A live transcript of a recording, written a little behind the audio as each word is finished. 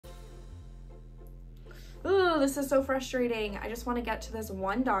this is so frustrating. I just want to get to this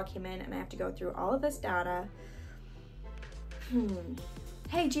one document and I have to go through all of this data.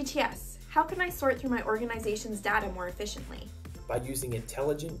 Hey GTS, how can I sort through my organization's data more efficiently? By using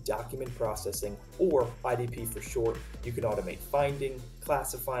intelligent document processing, or IDP for short, you can automate finding,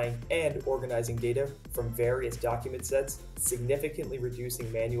 classifying, and organizing data from various document sets, significantly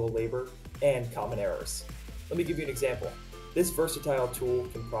reducing manual labor and common errors. Let me give you an example. This versatile tool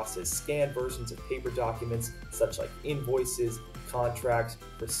can process scanned versions of paper documents such like invoices, contracts,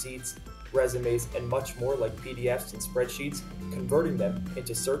 receipts, resumes, and much more like PDFs and spreadsheets, converting them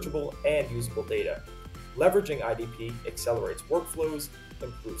into searchable and usable data. Leveraging IDP accelerates workflows,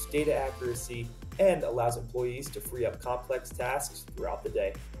 improves data accuracy, and allows employees to free up complex tasks throughout the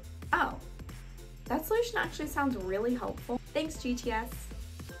day. Oh, that solution actually sounds really helpful. Thanks, GTS.